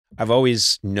I've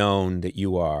always known that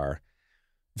you are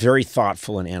very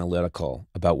thoughtful and analytical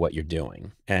about what you're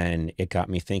doing. And it got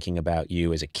me thinking about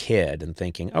you as a kid and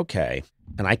thinking, okay,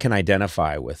 and I can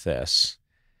identify with this.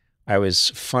 I was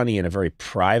funny in a very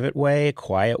private way,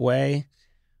 quiet way,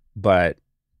 but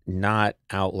not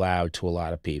out loud to a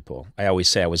lot of people. I always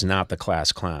say I was not the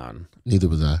class clown. Neither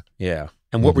was I. Yeah.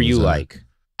 And what were you like?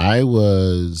 I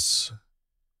was,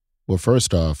 well,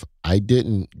 first off, I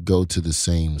didn't go to the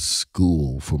same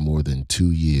school for more than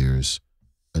 2 years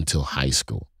until high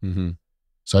school. Mm-hmm.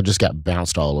 So I just got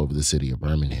bounced all over the city of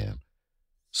Birmingham.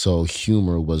 So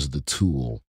humor was the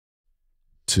tool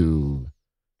to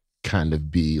kind of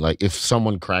be like, if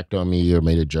someone cracked on me or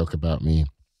made a joke about me,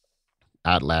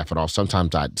 I'd laugh it off.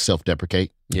 Sometimes I'd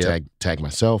self-deprecate, tag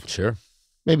myself. Sure.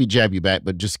 Maybe jab you back,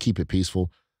 but just keep it peaceful.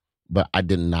 But I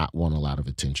did not want a lot of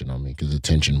attention on me because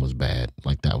attention was bad.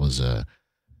 Like that was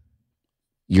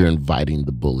you're inviting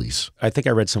the bullies. I think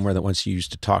I read somewhere that once you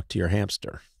used to talk to your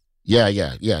hamster. Yeah.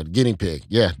 Guinea pig.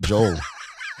 Yeah, Joel.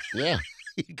 Yeah.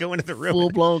 You go into the room.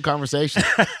 Full-blown conversation.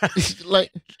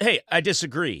 Like, hey, I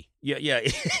disagree. Yeah.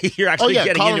 You're actually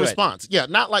getting call into and response. Yeah,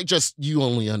 not like just you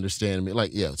only understand me.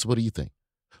 Like, yeah, so what do you think?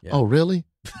 Yeah. Oh, really?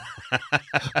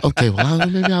 Okay, well,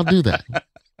 maybe I'll do that.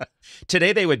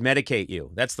 Today they would medicate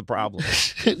you. That's the problem.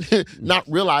 Not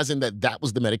realizing that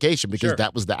was the medication because Sure.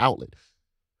 that was the outlet.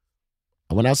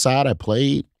 I went outside, I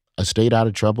played, I stayed out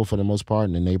of trouble for the most part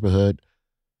in the neighborhood.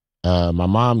 My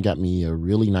mom got me a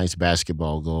really nice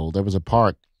basketball goal. There was a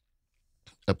park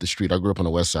up the street. I grew up on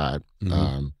the west side.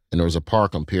 Mm-hmm. And there was a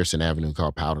park on Pearson Avenue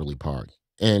called Powderly Park.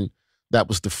 And that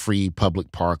was the free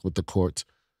public park with the courts.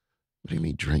 What do you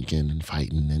mean drinking and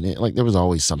fighting? And there was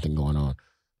always something going on.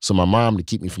 So my mom, to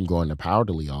keep me from going to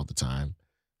Powderly all the time,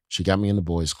 she got me in the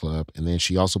boys club. And then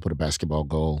she also put a basketball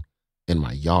goal in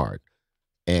my yard.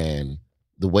 And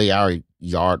the way our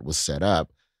yard was set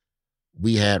up,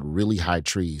 we had really high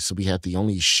trees. So we had the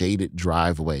only shaded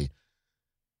driveway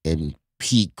in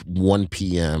peak 1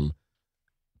 p.m.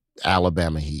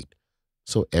 Alabama heat.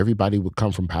 So everybody would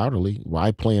come from Powderly.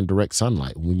 Why play in direct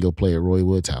sunlight? We can go play at Roy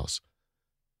Wood's house.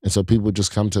 And so people would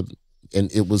just come to,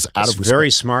 and it was out of respect.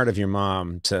 Very smart of your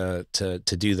mom to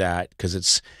do that,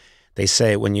 because they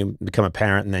say when you become a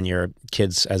parent and then your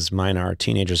kids, as mine are,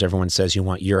 teenagers, everyone says you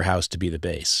want your house to be the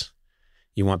base.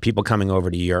 You want people coming over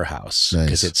to your house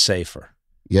because it's safer.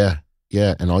 Yeah.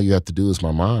 And all you have to do is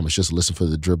my mom is just listen for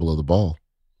the dribble of the ball.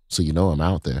 So you know I'm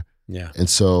out there. Yeah. And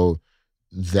so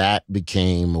that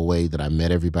became a way that I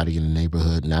met everybody in the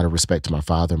neighborhood. And out of respect to my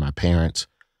father, my parents,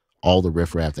 all the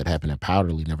riffraff that happened at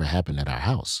Powderly never happened at our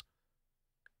house.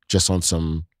 Just on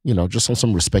some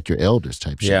respect your elders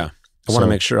type shit. Yeah. I want to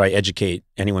make sure I educate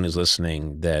anyone who's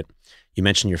listening that you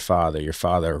mentioned your father. Your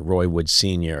father, Roy Wood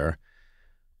Sr.,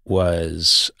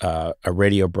 was a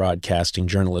radio broadcasting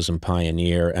journalism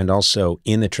pioneer and also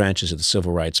in the trenches of the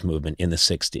civil rights movement in the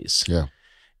 60s. Yeah.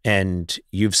 And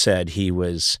you've said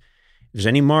if there's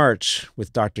any march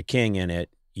with Dr. King in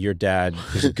it, your dad,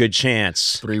 there's a good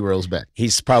chance. 3 rows back.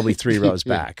 He's probably 3 rows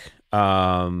back.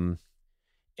 And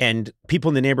people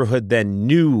in the neighborhood then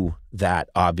knew that,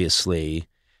 obviously,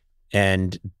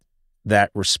 and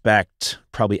that respect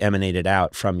probably emanated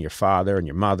out from your father and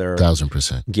your mother.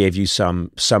 1000%. Gave you some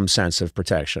sense of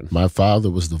protection. My father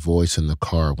was the voice in the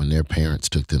car when their parents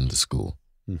took them to school,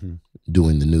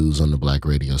 doing the news on the black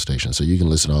radio station. So you can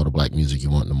listen to all the black music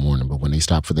you want in the morning, but when they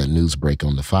stop for that news break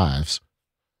on the 5s,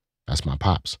 that's my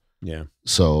pops. Yeah.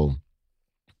 So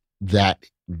that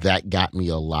got me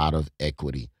a lot of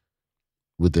equity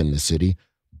within the city.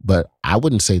 But I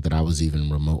wouldn't say that I was even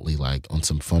remotely like on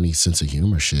some funny sense of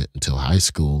humor shit until high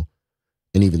school.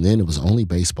 And even then it was only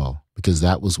baseball, because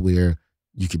that was where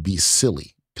you could be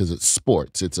silly, because it's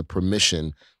sports. It's a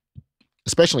permission,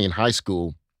 especially in high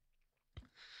school.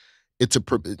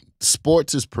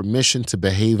 Sports is permission to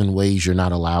behave in ways you're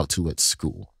not allowed to at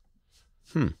school.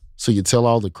 So you tell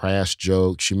all the crass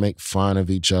jokes, you make fun of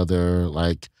each other,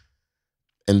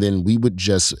 and then we would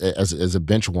just, as a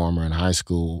bench warmer in high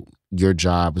school, your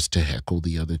job was to heckle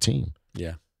the other team.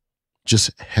 Yeah.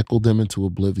 Just heckle them into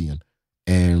oblivion.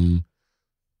 And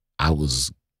I was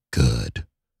good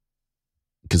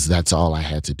because that's all I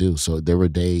had to do. So there were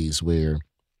days where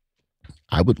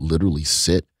I would literally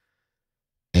sit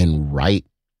and write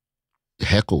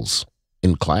heckles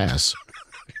in class.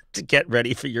 To get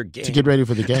ready for your game. To get ready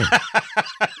for the game.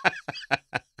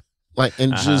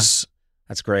 Just...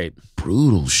 That's great.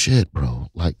 Brutal shit, bro.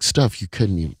 Like stuff you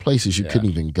couldn't even, places you couldn't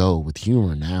even go with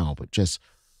humor now, but just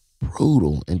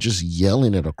brutal, and just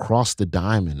yelling it across the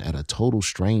diamond at a total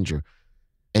stranger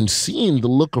and seeing the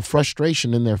look of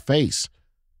frustration in their face.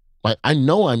 Like, I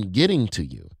know I'm getting to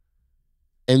you.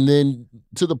 And then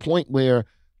to the point where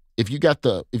if you got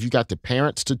the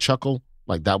parents to chuckle,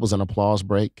 like that was an applause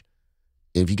break.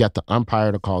 If you got the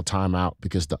umpire to call timeout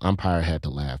because the umpire had to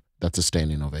laugh, that's a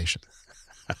standing ovation.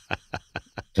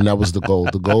 And that was the goal.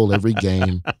 The goal every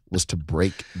game was to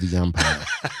break the umpire.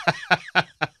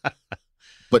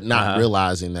 But not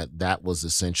realizing that was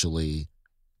essentially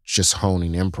just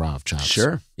honing improv chops.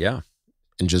 Sure, yeah.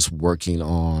 And just working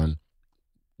on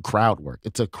crowd work.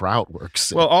 It's a crowd work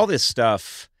set. Well, all this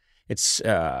stuff, it's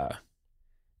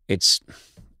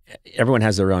everyone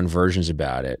has their own versions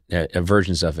about it,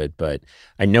 versions of it. But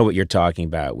I know what you're talking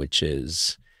about, which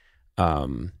is,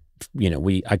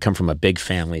 I come from a big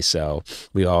family, so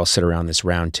we all sit around this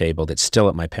round table that's still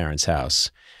at my parents'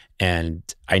 house, and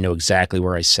I know exactly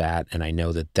where I sat, and I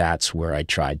know that that's where I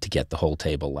tried to get the whole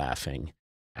table laughing.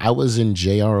 I was in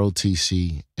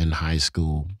JROTC in high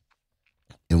school,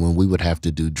 and when we would have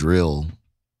to do drill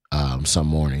some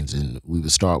mornings, and we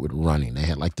would start with running, they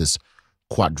had like this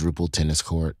quadruple tennis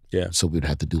court. Yeah. So we would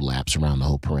have to do laps around the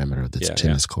whole perimeter of this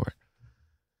tennis court.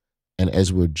 And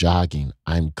as we're jogging,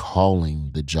 I'm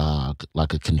calling the jog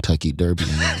like a Kentucky Derby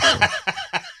announcer.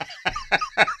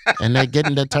 And they get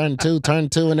into turn two,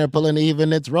 and they're pulling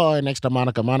even. It's Roy next to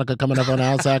Monica. Monica coming up on the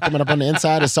outside, coming up on the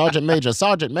inside is Sergeant Major.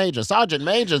 Sergeant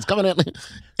Major's coming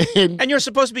in. And you're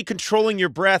supposed to be controlling your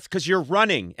breath because you're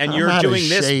running and you're doing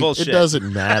this bullshit. It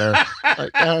doesn't matter.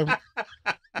 Like,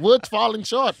 Wood's falling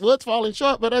short,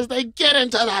 but as they get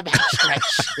into the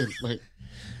backstretch, like,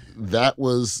 that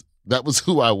was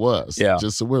who I was. Yeah.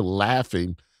 Just so we're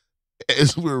laughing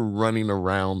as we're running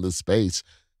around the space.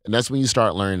 And that's when you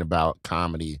start learning about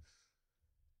comedy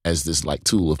as this like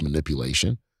tool of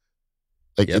manipulation.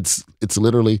 Like it's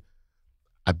literally,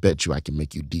 I bet you I can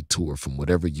make you detour from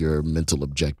whatever your mental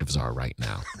objectives are right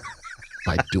now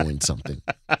by doing something.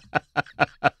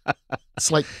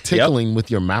 It's like tickling with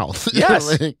your mouth.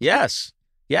 Yes,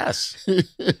 yes.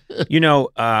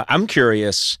 I'm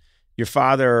curious. Your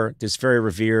father, this very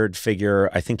revered figure,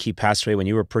 I think he passed away when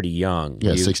you were pretty young.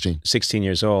 Yeah, 16. 16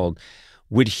 years old.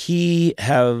 What would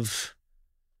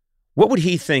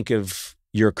he think of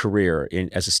your career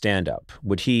as a stand-up?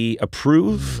 Would he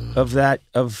approve of that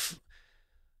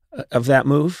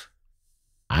move?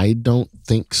 I don't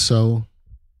think so.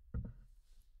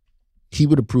 He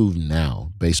would approve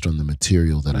now based on the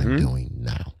material that I'm doing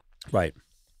now. Right.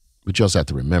 But you also have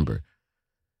to remember,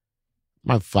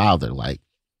 my father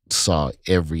saw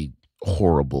every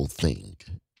horrible thing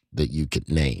that you could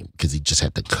name because he just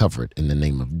had to cover it in the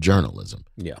name of journalism.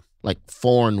 Yeah. Like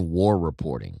foreign war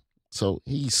reporting. So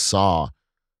he saw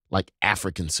like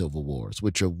African civil wars,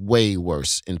 which are way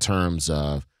worse in terms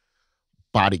of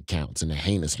body counts and the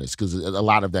heinousness because a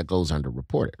lot of that goes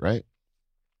underreported, right?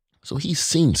 So he's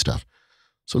seen stuff.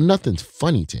 So nothing's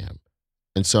funny to him.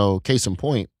 And so case in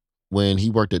point, when he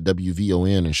worked at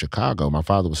WVON in Chicago, my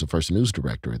father was the first news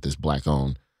director at this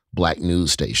black-owned black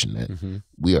news station.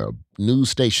 We are a news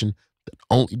station that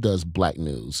only does black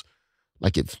news.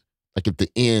 Like if the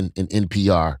N in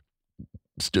NPR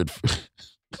stood for...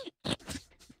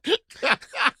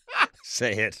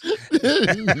 Say it.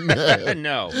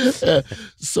 No.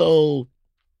 So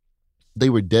they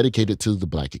were dedicated to the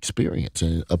black experience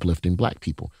and uplifting black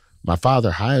people. My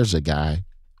father hires a guy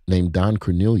named Don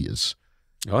Cornelius.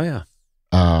 Oh yeah.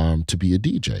 To be a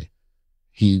DJ.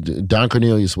 Don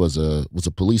Cornelius was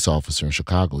a police officer in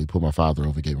Chicago. He put my father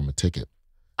over, gave him a ticket.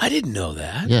 I didn't know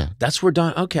that. Yeah. That's where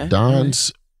Don, okay. Don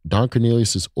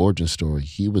Cornelius' origin story,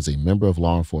 he was a member of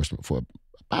law enforcement for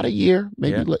about a year,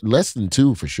 maybe less than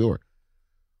 2 for sure.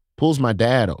 Pulls my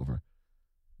dad over.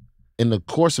 In the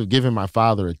course of giving my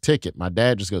father a ticket, my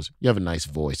dad just goes, "You have a nice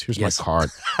voice. Here's my card.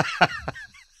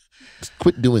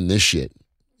 Quit doing this shit.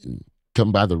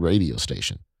 Come by the radio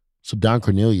station." So Don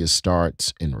Cornelius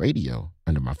starts in radio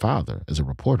under my father as a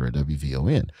reporter at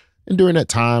WVON. And during that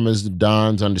time, as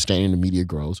Don's understanding the media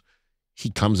grows, he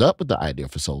comes up with the idea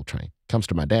for Soul Train. Comes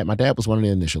to my dad. My dad was one of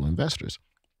the initial investors.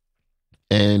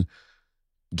 And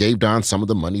gave Don some of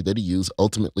the money that he used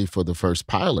ultimately for the first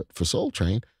pilot for Soul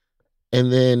Train.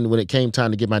 And then when it came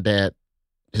time to give my dad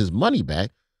his money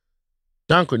back,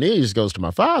 Don Cornelius goes to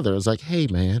my father and is like, "Hey,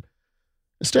 man,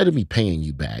 instead of me paying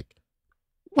you back,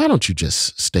 why don't you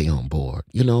just stay on board?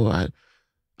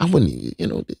 I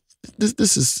wouldn't,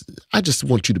 this is, I just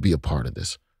want you to be a part of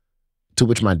this." To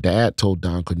which my dad told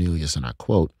Don Cornelius, and I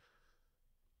quote,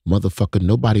 "Motherfucker,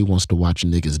 nobody wants to watch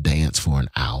niggas dance for an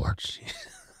hour.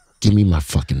 Give me my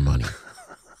fucking money."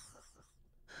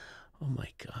 Oh my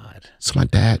God. So my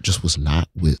dad just was not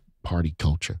with party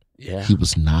culture. Yeah. He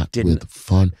was not with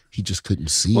fun. He just couldn't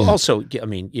see it. Well, also, I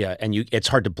mean, yeah, and it's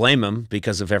hard to blame him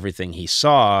because of everything he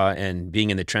saw and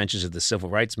being in the trenches of the civil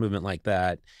rights movement like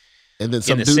that. And then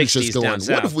some the dude's just 60s going, down what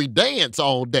south. if we dance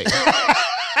all day?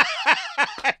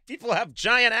 People have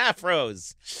giant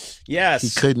afros. Yes. He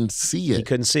couldn't see it. He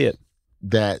couldn't see it.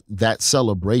 That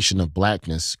celebration of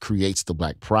blackness creates the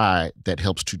black pride that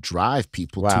helps to drive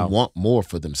people to want more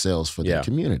for themselves, for their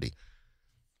community.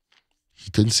 He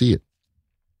couldn't see it.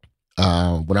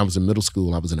 When I was in middle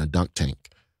school, I was in a dunk tank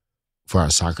for our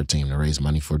soccer team to raise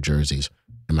money for jerseys.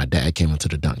 And my dad came into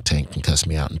the dunk tank and cussed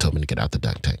me out and told me to get out the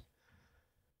dunk tank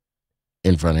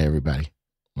in front of everybody.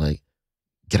 Like,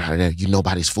 get out of there. You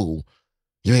nobody's fool.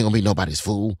 You ain't gonna be nobody's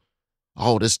fool.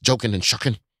 All this joking and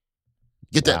shucking.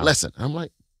 Get that lesson. I'm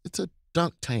like, it's a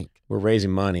dunk tank. We're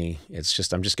raising money. It's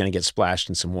just, I'm just going to get splashed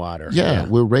in some water. Yeah,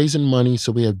 we're raising money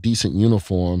so we have decent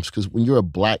uniforms, because when you're a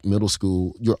black middle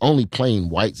school, you're only playing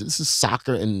whites. This is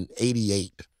soccer in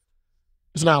 88.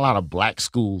 There's not a lot of black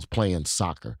schools playing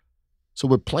soccer. So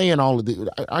we're playing all of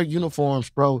our uniforms,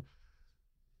 bro.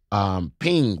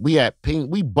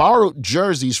 We borrowed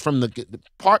jerseys from the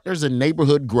Partners in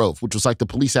Neighborhood Growth, which was like the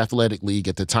police athletic league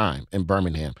at the time in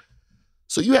Birmingham.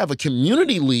 So you have a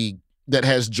community league that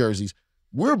has jerseys.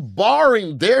 We're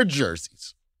borrowing their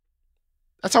jerseys.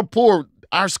 That's how poor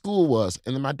our school was.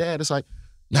 And then my dad is like,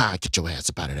 nah, get your ass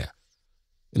up out of there.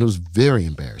 And it was very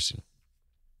embarrassing.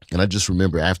 And I just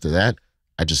remember after that,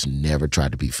 I just never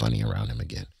tried to be funny around him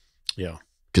again. Yeah.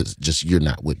 Because just, you're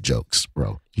not with jokes,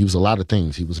 bro. He was a lot of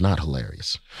things. He was not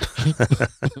hilarious.